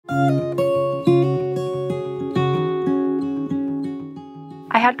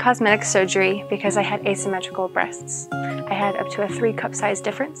had cosmetic surgery because I had asymmetrical breasts. I had up to a 3-cup size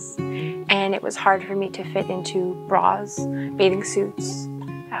difference, and it was hard for me to fit into bras, bathing suits,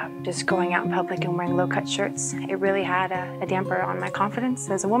 just going out in public and wearing low-cut shirts. It really had a damper on my confidence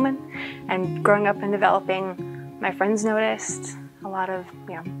as a woman. And growing up and developing, my friends noticed, a lot of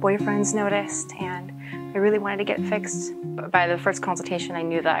boyfriends noticed, and I really wanted to get it fixed. But by the first consultation, I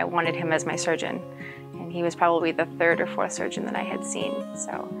knew that I wanted him as my surgeon. And he was probably the 3rd or 4th surgeon that I had seen.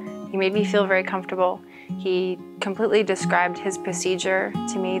 So he made me feel very comfortable. He completely described his procedure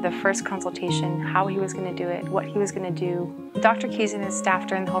to me, the first consultation, how he was going to do it, what he was going to do. Dr. Keys and his staff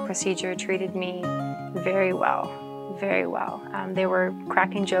during the whole procedure treated me very well, very well. They were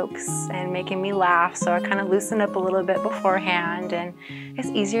cracking jokes and making me laugh, so I kind of loosened up a little bit beforehand, and it's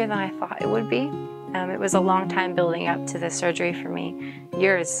easier than I thought it would be. It was a long time building up to this surgery for me,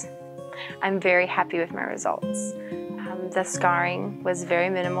 years. I'm very happy with my results. The scarring was very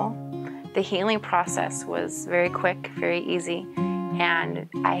minimal. The healing process was very quick, very easy, and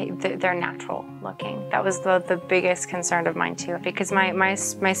they're natural looking. That was the biggest concern of mine too, because my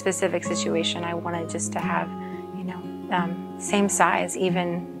specific situation, I wanted just to have, same size,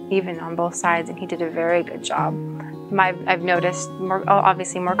 even on both sides, and he did a very good job. I've noticed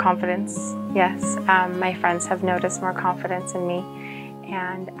obviously more confidence. Yes, my friends have noticed more confidence in me,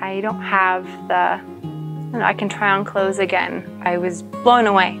 and I don't have I can try on clothes again. I was blown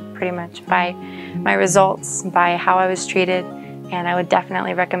away pretty much by my results, by how I was treated, and I would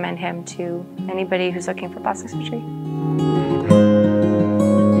definitely recommend him to anybody who's looking for plastic surgery.